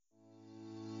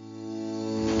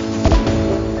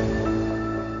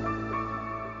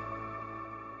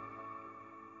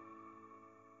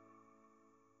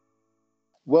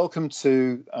Welcome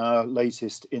to our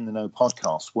latest In the Know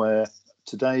podcast, where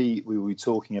today we will be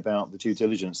talking about the due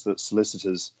diligence that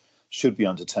solicitors should be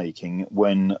undertaking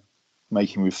when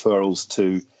making referrals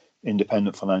to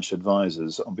independent financial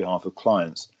advisors on behalf of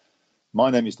clients.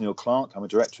 My name is Neil Clark. I'm a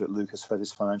director at Lucas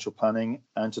Fettes Financial Planning,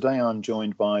 and today I'm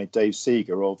joined by Dave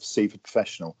Seeger of Seaford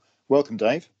Professional. Welcome,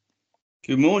 Dave.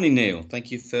 Good morning, Neil.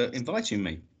 Thank you for inviting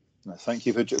me. Thank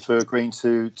you for agreeing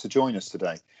to join us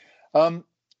today.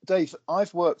 Dave,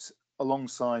 I've worked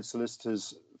alongside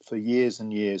solicitors for years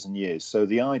and years and years, so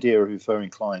the idea of referring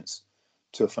clients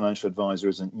to a financial advisor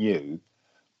isn't new,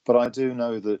 but I do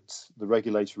know that the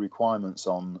regulatory requirements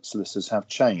on solicitors have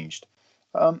changed.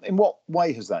 In what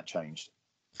way has that changed?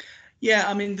 Yeah,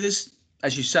 I mean, there's,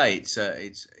 as you say, it's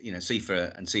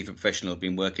CIFA and CIFA Professional have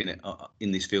been working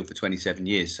in this field for 27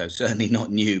 years, so certainly not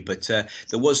new. But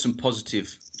there was some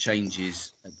positive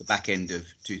changes at the back end of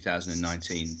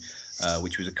 2019,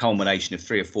 which was a culmination of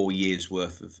 3 or 4 years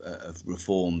worth of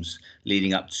reforms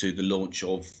leading up to the launch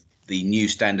of the new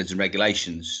standards and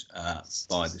regulations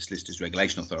by the Solicitors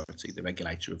Regulation Authority, the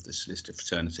regulator of the solicitor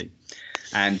fraternity.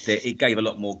 And it gave a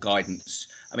lot more guidance.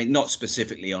 I mean, not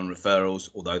specifically on referrals,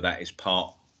 although that is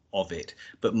part of it,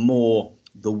 but more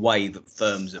the way that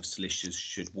firms of solicitors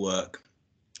should work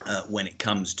when it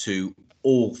comes to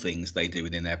all things they do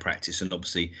within their practice. And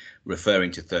obviously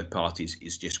referring to third parties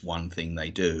is just one thing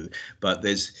they do. But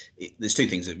there's 2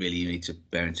 things that really you need to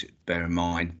bear in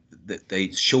mind. That they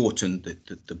shortened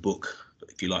the book,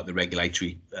 if you like, the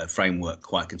regulatory framework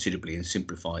quite considerably and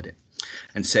simplified it,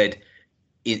 and said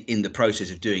in the process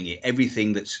of doing it,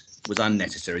 everything that was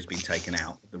unnecessary has been taken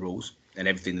out of the rules and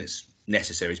everything that's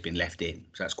necessary has been left in.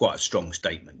 So that's quite a strong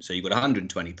statement. So you've got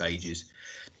 120 pages,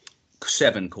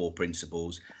 7 core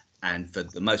principles. And for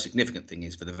the most significant thing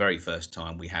is, for the very first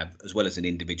time, we have, as well as an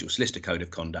individual solicitor code of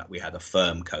conduct, we have a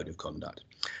firm code of conduct.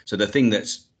 So the thing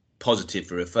that's positive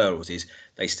for referrals is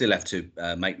they still have to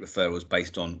make referrals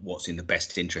based on what's in the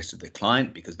best interest of the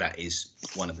client, because that is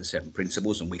one of the 7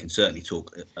 principles, and we can certainly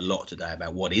talk a lot today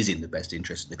about what is in the best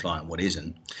interest of the client, what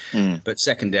isn't. But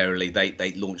secondarily,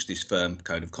 they launched this firm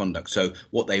code of conduct. So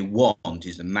what they want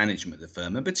is the management of the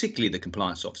firm, and particularly the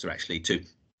compliance officer, actually to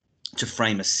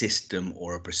frame a system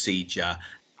or a procedure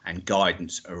and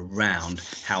guidance around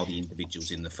how the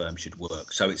individuals in the firm should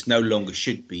work. So it's no longer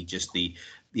should be just the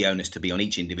onus to be on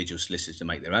each individual solicitor to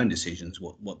make their own decisions.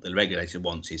 What the regulator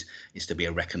wants is to be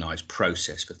a recognised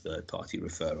process for third-party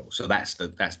referral. So that's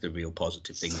the real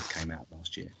positive thing that came out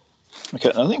last year.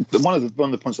 Okay, I think one of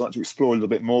the points I'd like to explore a little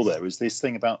bit more there is this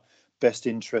thing about best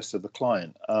interest of the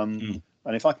client. And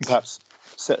if I can perhaps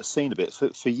set a scene a bit,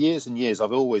 for years and years,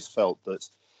 I've always felt that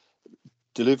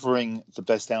delivering the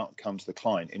best outcome to the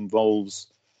client involves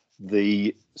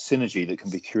the synergy that can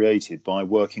be created by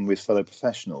working with fellow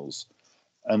professionals.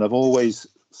 And I've always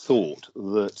thought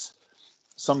that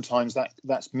sometimes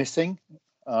that's missing.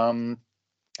 How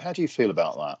do you feel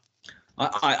about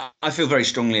that? I feel very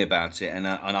strongly about it, and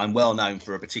I'm well known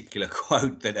for a particular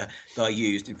quote that I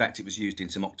used. In fact, it was used in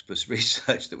some Octopus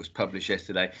research that was published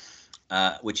yesterday,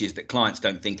 which is that clients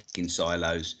don't think in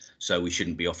silos, so we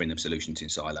shouldn't be offering them solutions in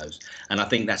silos. And I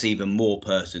think that's even more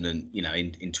pertinent,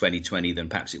 in 2020 than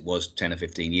perhaps it was 10 or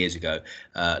 15 years ago.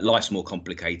 Life's more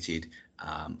complicated,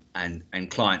 and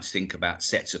clients think about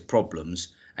sets of problems,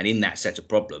 and in that set of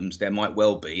problems there might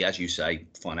well be, as you say,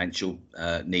 financial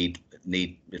need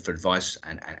for advice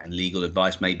and legal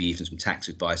advice, maybe even some tax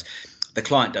advice. The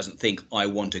client doesn't think, I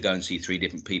want to go and see 3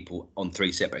 different people on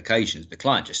 3 separate occasions. The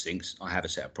client just thinks, I have a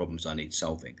set of problems I need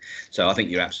solving. So I think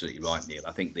you're absolutely right, Neil.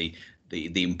 I think the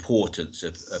importance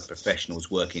of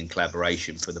professionals working in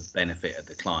collaboration for the benefit of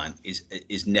the client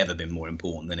is never been more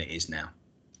important than it is now.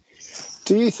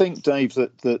 Do you think, Dave,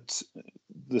 that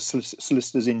the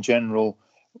solicitors in general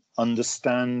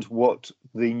understand what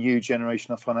the new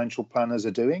generation of financial planners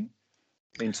are doing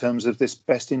in terms of this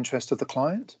best interest of the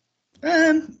client?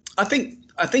 I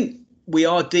think we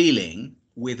are dealing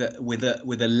with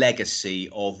a legacy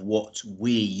of what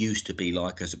we used to be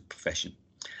like as a profession.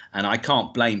 And I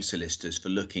can't blame solicitors for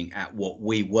looking at what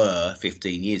we were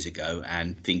 15 years ago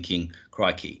and thinking,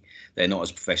 crikey, they're not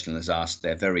as professional as us.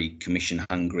 They're very commission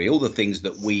hungry, all the things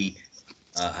that we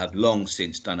have long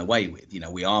since done away with.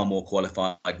 We are more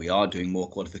qualified. We are doing more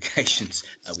qualifications.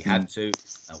 We had to.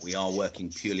 We are working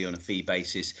purely on a fee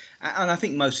basis. And I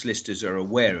think most solicitors are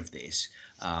aware of this.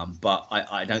 But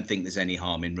I don't think there's any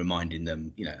harm in reminding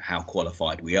them, how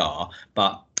qualified we are.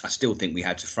 But I still think we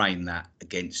had to frame that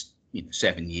against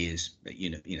 7 years,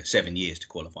 7 years to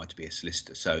qualify to be a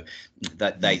solicitor. So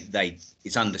that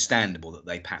it's understandable that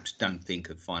they perhaps don't think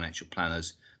of financial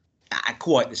planners at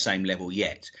quite the same level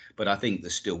yet, but I think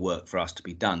there's still work for us to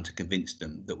be done to convince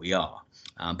them that we are.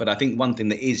 But I think one thing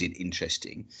that is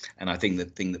interesting, and I think the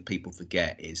thing that people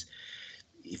forget is,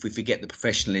 if we forget the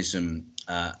professionalism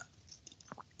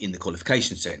in the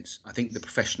qualification sense, I think the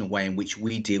professional way in which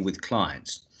we deal with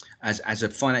clients as a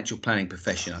financial planning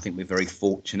profession, I think we're very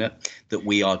fortunate that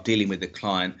we are dealing with the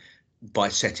client by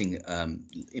setting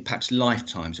perhaps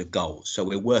lifetimes of goals. So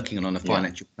we're working on a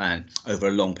financial plan over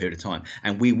a long period of time,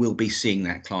 and we will be seeing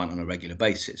that client on a regular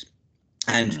basis.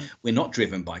 And we're not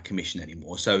driven by commission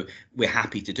anymore. So we're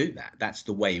happy to do that. That's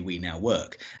the way we now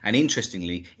work. And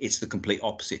interestingly, it's the complete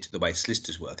opposite to the way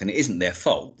solicitors work. And it isn't their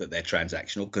fault that they're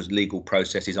transactional, because legal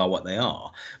processes are what they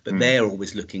are. But they're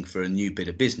always looking for a new bit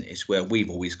of business where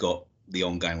we've always got the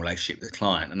ongoing relationship with the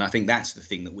client. And I think that's the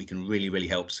thing that we can really, really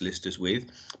help solicitors with,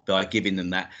 by giving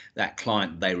them that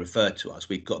client they refer to us.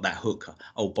 We've got that hook.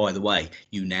 Oh, by the way,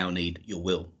 you now need your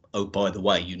will. Oh, by the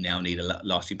way, you now need a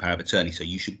lasting power of attorney, so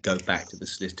you should go back to the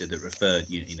solicitor that referred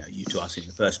you to us in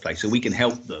the first place. So we can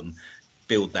help them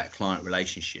build that client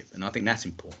relationship, and I think that's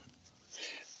important.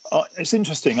 It's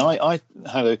interesting. I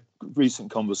had a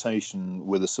recent conversation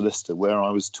with a solicitor where I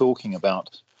was talking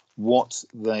about what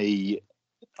they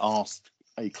asked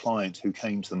a client who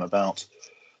came to them about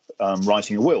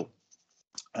writing a will,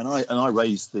 and I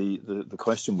raised the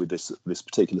question with this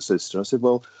particular solicitor. I said,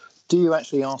 well, do you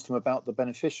actually ask them about the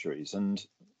beneficiaries and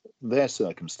their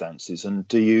circumstances, and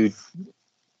do you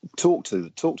talk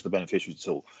to the beneficiaries at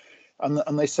all?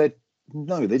 And they said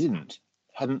no, they didn't.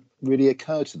 Hadn't really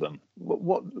occurred to them.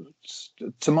 What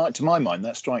to my mind,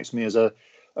 that strikes me as a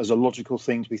logical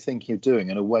thing to be thinking of doing,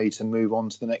 and a way to move on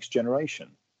to the next generation.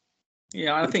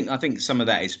 Yeah, I think some of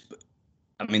that is,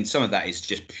 some of that is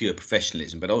just pure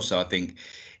professionalism, but also I think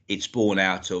it's born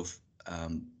out of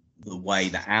the way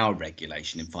that our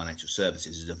regulation in financial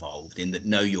services has evolved, in that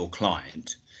know your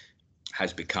client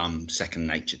has become second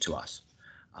nature to us.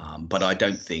 But I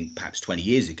don't think perhaps 20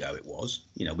 years ago it was.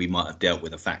 We might have dealt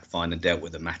with a fact find and dealt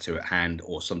with a matter at hand,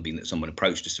 or something that someone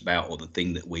approached us about, or the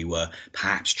thing that we were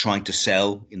perhaps trying to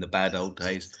sell in the bad old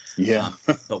days. Yeah.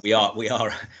 But we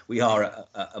are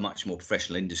a much more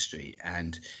professional industry,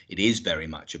 and it is very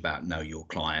much about know your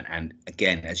client. And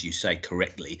again, as you say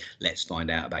correctly, let's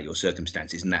find out about your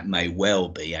circumstances, and that may well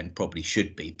be, and probably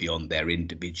should be, beyond their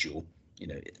individual.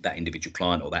 That individual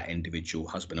client or that individual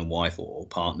husband and wife or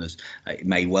partners. It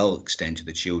may well extend to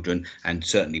the children, and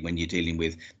certainly when you're dealing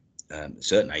with a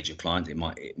certain age of clients, it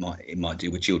might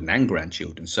deal with children and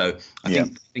grandchildren. So I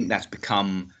think that's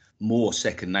become more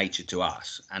second nature to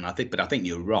us. And I think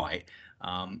you're right.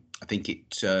 I think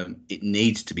it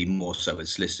needs to be more so as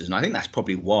solicitors, and I think that's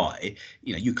probably why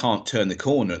you can't turn the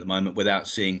corner at the moment without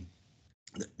seeing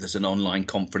there's an online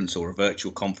conference or a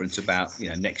virtual conference about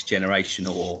next generation,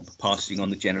 or passing on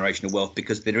the generational wealth,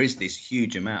 because there is this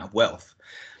huge amount of wealth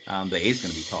that is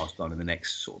going to be passed on in the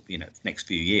next next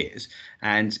few years,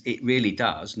 and it really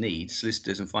does need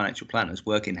solicitors and financial planners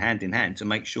working hand in hand to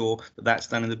make sure that that's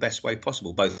done in the best way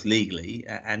possible, both legally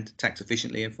and tax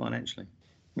efficiently and financially.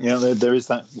 Yeah, there is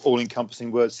that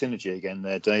all-encompassing word synergy again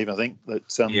there, Dave. I think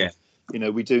that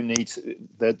we do need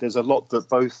there's a lot that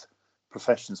both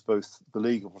professions, both the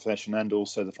legal profession and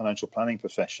also the financial planning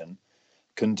profession,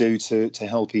 can do to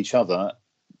help each other,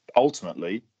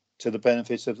 ultimately to the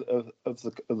benefit of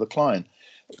the client.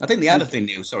 I think the other thing,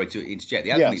 Neil, sorry to interject,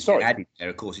 the other thing that's added there,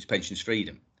 of course, is pensions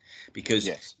freedom, because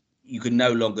you can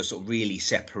no longer sort of really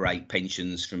separate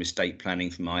pensions from estate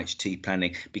planning, from IHT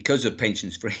planning, because of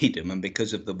pensions freedom, and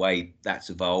because of the way that's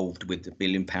evolved with the £1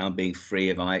 billion being free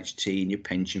of IHT in your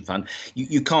pension fund.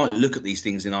 You can't look at these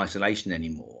things in isolation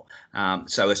anymore.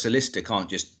 So a solicitor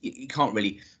can't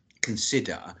really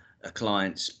consider a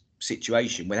client's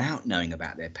situation without knowing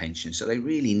about their pension. So they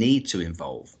really need to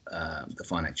involve the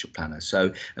financial planner.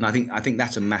 So, and I think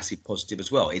that's a massive positive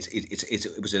as well.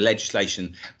 It was a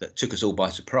legislation that took us all by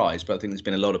surprise, but I think there's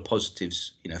been a lot of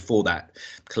positives, for that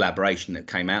collaboration that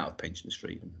came out of pensions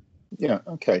freedom. Yeah.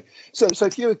 Okay. So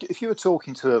if you were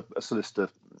talking to a solicitor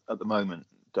at the moment,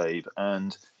 Dave,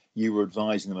 and you were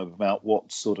advising them about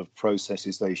what sort of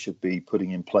processes they should be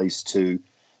putting in place to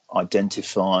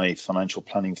identify financial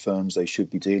planning firms they should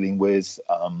be dealing with,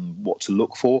 what to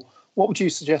look for, what would you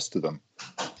suggest to them?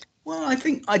 Well,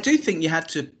 I do think you have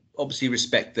to obviously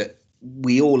respect that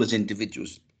we all as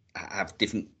individuals have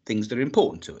different things that are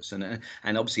important to us,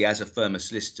 and obviously as a firm of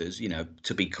solicitors,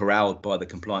 to be corralled by the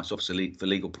compliance officer for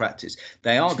legal practice,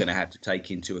 they are going to have to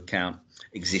take into account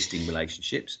existing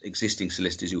relationships, existing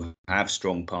solicitors who have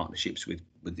strong partnerships with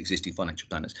existing financial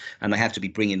planners, and they have to be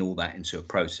bringing all that into a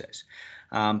process.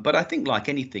 But I think, like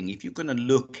anything, if you're going to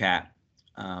look at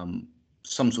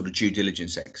some sort of due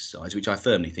diligence exercise, which I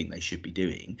firmly think they should be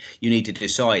doing, you need to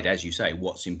decide, as you say,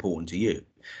 what's important to you.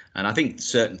 And I think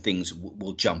certain things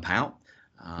will jump out,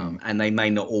 and they may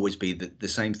not always be the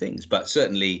same things, but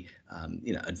certainly,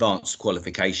 advanced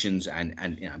qualifications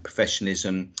and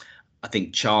professionalism. I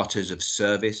think charters of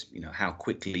service, how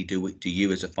quickly do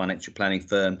you as a financial planning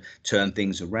firm turn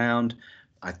things around?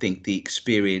 I think the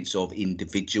experience of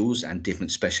individuals and different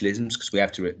specialisms, because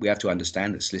we have to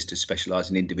understand that solicitors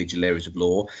specialise in individual areas of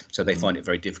law, so they find it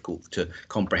very difficult to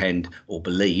comprehend or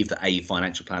believe that a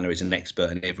financial planner is an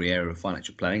expert in every area of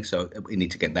financial planning. So we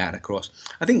need to get that across.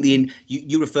 I think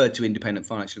you referred to independent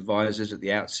financial advisors at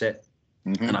the outset.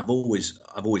 And I've always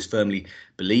firmly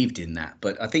believed in that,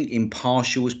 but I think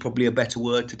impartial is probably a better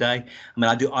word today. I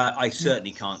mean, I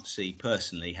certainly can't see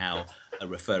personally how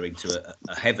referring to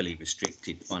a heavily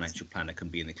restricted financial planner can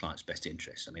be in the client's best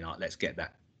interest. I mean, let's get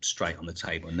that straight on the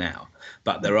table now.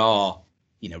 But there are,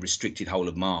 restricted whole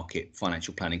of market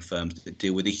financial planning firms that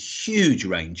deal with a huge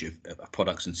range of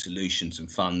products and solutions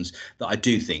and funds that I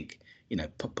do think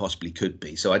possibly could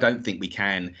be. So I don't think we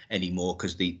can anymore,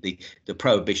 because the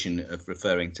prohibition of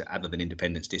referring to other than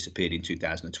independents disappeared in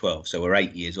 2012. So we're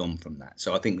 8 years on from that.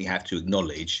 So I think we have to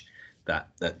acknowledge that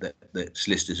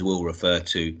solicitors will refer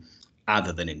to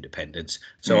other than independents.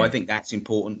 So I think that's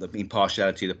important, the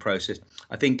impartiality of the process.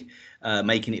 I think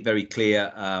making it very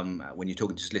clear when you're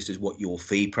talking to solicitors what your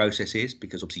fee process is,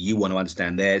 because obviously you want to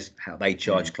understand theirs, how they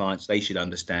charge clients. They should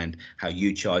understand how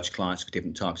you charge clients for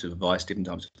different types of advice, different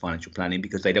types of financial planning,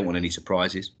 because they don't want any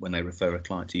surprises when they refer a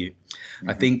client to you.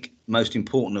 I think most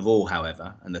important of all,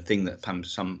 however, and the thing that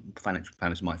some financial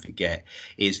planners might forget,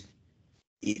 is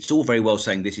it's all very well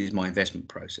saying this is my investment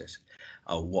process,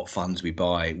 what funds we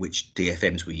buy, which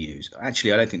DFMs we use.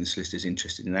 Actually, I don't think the solicitor is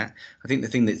interested in that. I think the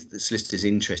thing that the solicitor is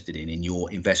interested in your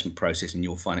investment process and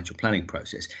your financial planning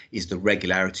process is the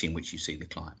regularity in which you see the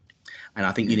client. And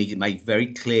I think you need to make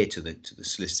very clear to the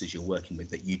solicitors you're working with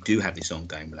that you do have this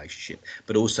ongoing relationship,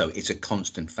 but also it's a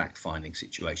constant fact-finding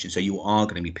situation. So you are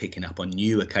going to be picking up on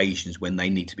new occasions when they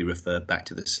need to be referred back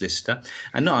to the solicitor.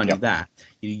 And not only that,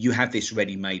 you have this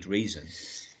ready-made reason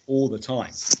all the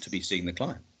time to be seeing the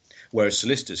client. Whereas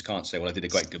solicitors can't say, well, I did a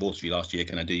great divorce for you last year,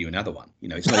 can I do you another one?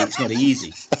 It's not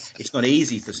easy. It's not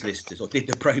easy for solicitors. Or did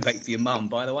the probate for your mum,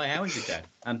 by the way, how is your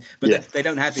dad? They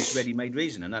don't have this ready-made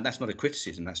reason, and that's not a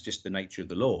criticism, that's just the nature of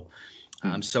the law.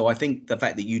 So I think the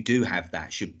fact that you do have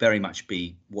that should very much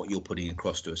be what you're putting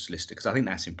across to a solicitor, because I think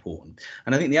that's important.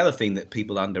 And I think the other thing that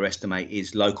people underestimate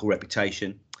is local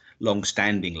reputation,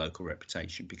 long-standing local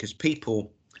reputation, because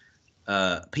people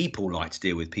like to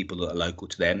deal with people that are local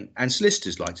to them, and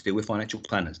solicitors like to deal with financial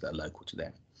planners that are local to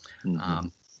them.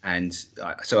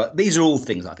 So these are all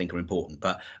things I think are important.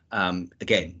 But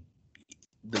again,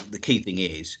 the key thing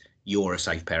is you're a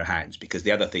safe pair of hands, because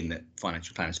the other thing that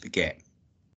financial planners forget,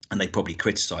 and they probably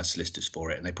criticise solicitors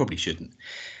for it, and they probably shouldn't,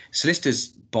 solicitors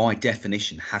by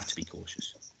definition have to be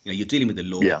cautious. You're dealing with the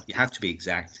law. You have to be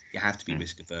exact, you have to be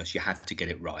risk averse, you have to get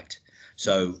it right.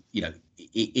 So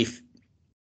if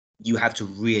you have to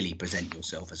really present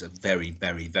yourself as a very,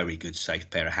 very, very good, safe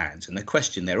pair of hands. And the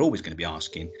question they're always going to be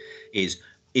asking is,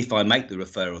 if I make the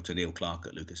referral to Neil Clark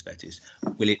at Lucas Fettes,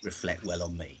 will it reflect well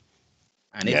on me?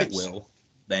 And if it will,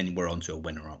 then we're on to a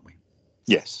winner, aren't we?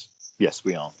 Yes,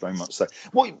 we are, very much so.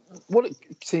 What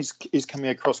is coming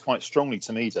across quite strongly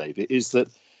to me, David, is that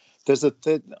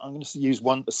I'm going to use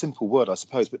a simple word, I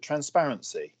suppose, but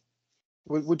transparency.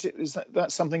 Is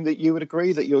that something that you would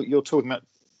agree, that you're talking about?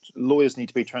 Lawyers need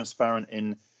to be transparent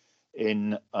in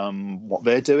what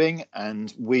they're doing,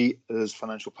 and we as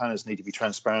financial planners need to be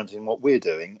transparent in what we're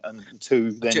doing. And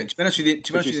to be honest with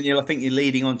you, Neil, I think you're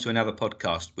leading on to another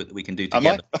podcast that we can do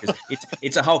together. Because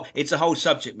it's a whole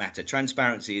subject matter.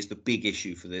 Transparency is the big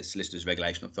issue for the Solicitors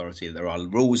Regulation Authority. There are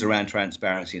rules around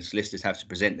transparency, and solicitors have to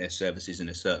present their services in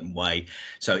a certain way.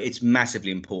 So it's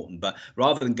massively important. But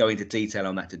rather than go into detail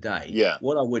on that today,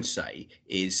 what I would say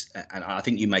is, and I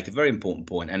think you make a very important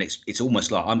point, and it's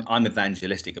almost like I'm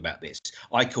evangelistic about this.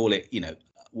 I call it,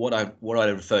 what I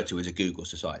refer to as a Google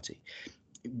society.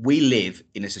 We live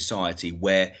in a society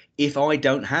where if I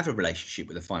don't have a relationship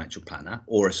with a financial planner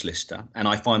or a solicitor, and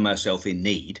I find myself in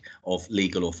need of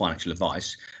legal or financial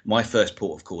advice, my first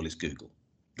port of call is Google.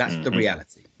 That's the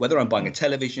reality. Whether I'm buying a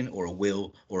television or a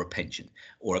will or a pension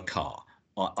or a car,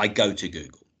 I go to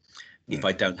Google. If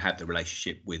I don't have the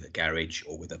relationship with a garage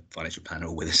or with a financial planner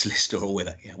or with a solicitor or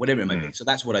with whatever it may be. So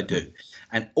that's what I do.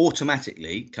 And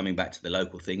automatically, coming back to the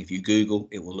local thing, if you Google,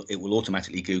 it will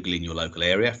automatically Google in your local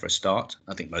area for a start.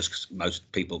 I think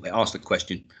most people, they ask the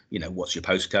question, what's your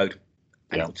postcode?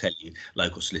 and it'll tell you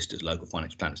local solicitors, local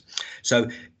financial planners. So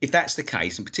if that's the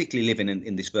case, and particularly living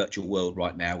in this virtual world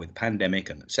right now with the pandemic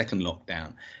and the second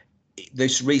lockdown,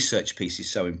 this research piece is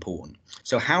so important.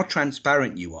 So how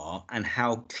transparent you are and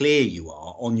how clear you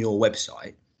are on your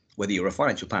website, whether you're a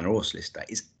financial planner or a solicitor,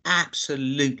 is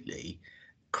absolutely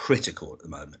critical at the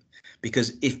moment.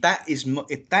 Because if that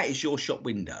is your shop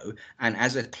window, and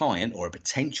as a client, or a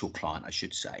potential client, I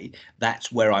should say,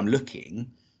 that's where I'm looking,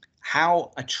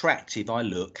 how attractive I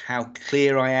look, how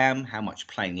clear I am, how much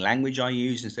plain language I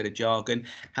use instead of jargon,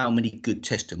 how many good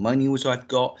testimonials I've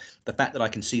got, the fact that I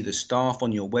can see the staff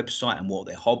on your website and what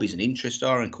their hobbies and interests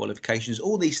are and qualifications,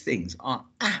 all these things are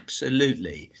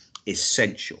absolutely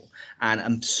essential.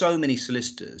 And so many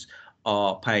solicitors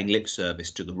are paying lip service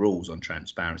to the rules on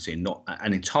transparency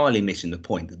and entirely missing the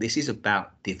point that this is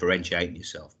about differentiating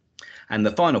yourself. And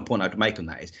the final point I'd make on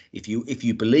that is, if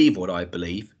you believe what I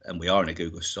believe, and we are in a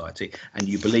Google society, and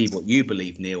you believe what you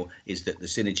believe, Neil, is that the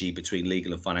synergy between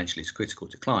legal and financial is critical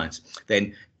to clients,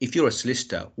 then if you're a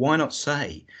solicitor, why not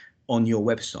say on your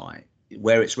website,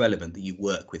 where it's relevant, that you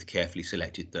work with carefully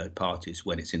selected third parties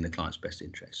when it's in the client's best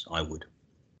interests? I would.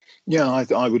 Yeah,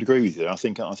 I would agree with you. I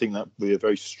think that would be a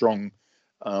very strong,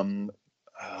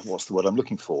 what's the word I'm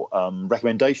looking for?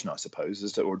 Recommendation, I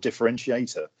suppose, or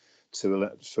differentiator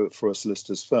for a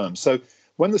solicitor's firm. So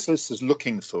when the solicitor's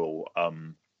looking for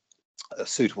a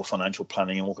suitable financial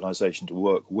planning organisation to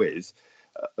work with,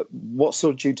 what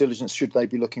sort of due diligence should they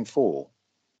be looking for?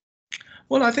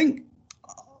 Well, I think,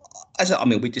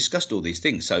 we discussed all these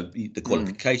things. So the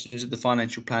qualifications of the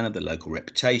financial planner, the local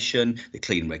reputation, the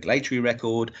clean regulatory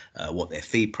record, what their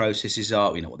fee processes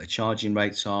are, what their charging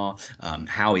rates are,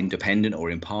 how independent or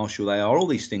impartial they are. All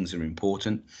these things are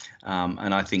important,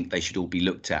 and I think they should all be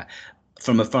looked at.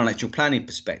 From a financial planning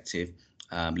perspective,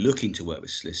 looking to work with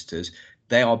solicitors,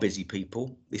 they are busy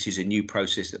people. This is a new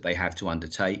process that they have to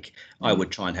undertake. I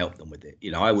would try and help them with it.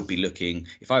 I would be looking,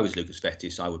 if I was Lucas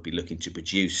Fetis, I would be looking to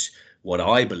produce what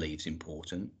I believe is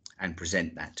important and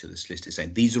present that to the solicitor,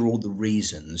 saying these are all the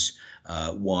reasons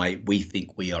why we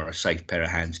think we are a safe pair of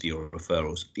hands for your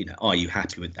referrals. Are you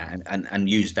happy with that? And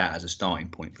use that as a starting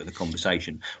point for the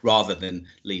conversation, rather than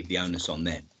leave the onus on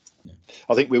them.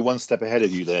 I think we're one step ahead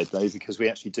of you there, Dave, because we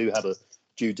actually do have a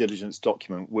due diligence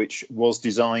document which was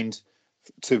designed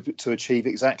to achieve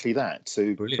exactly that,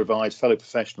 to provide fellow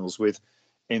professionals with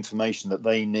information that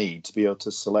they need to be able to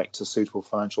select a suitable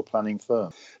financial planning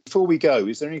firm. Before we go,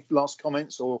 is there any last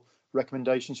comments or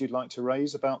recommendations you'd like to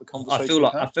raise about the conversation?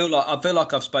 I feel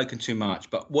like I've spoken too much,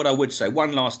 but what I would say,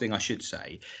 one last thing I should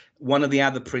say, one of the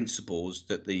other principles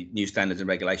that the new standards and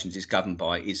regulations is governed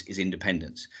by is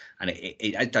independence, and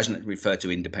it doesn't refer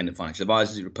to independent financial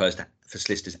advisors. It refers to for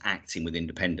solicitors acting with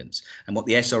independence. And what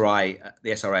the SRI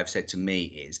have said to me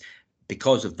is,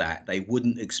 because of that, they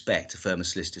wouldn't expect a firm of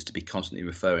solicitors to be constantly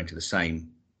referring to the same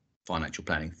financial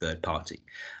planning third party,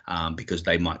 because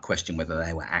they might question whether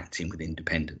they were acting with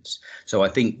independence. So I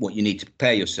think what you need to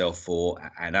prepare yourself for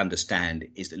and understand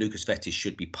is that Lucas Fetis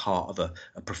should be part of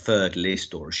a preferred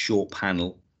list or a short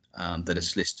panel that a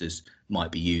solicitors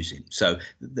might be using. So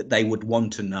that they would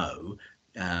want to know,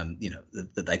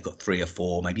 that they've got 3 or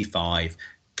 4, maybe 5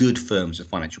 good firms of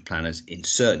financial planners in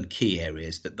certain key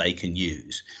areas that they can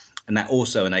use. And that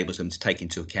also enables them to take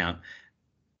into account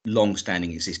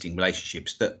long-standing existing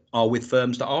relationships that are with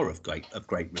firms that are of great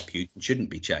repute and shouldn't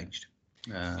be changed.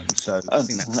 So I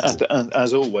think that's and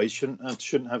as always,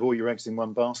 shouldn't have all your eggs in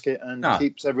one basket, and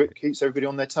keeps everybody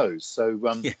on their toes. So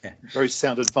very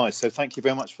sound advice. So thank you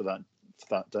very much for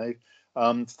that, Dave.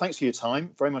 Thanks for your time.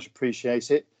 Very much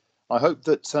appreciate it. I hope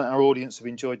that our audience have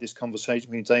enjoyed this conversation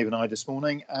between Dave and I this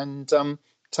morning, and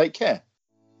take care.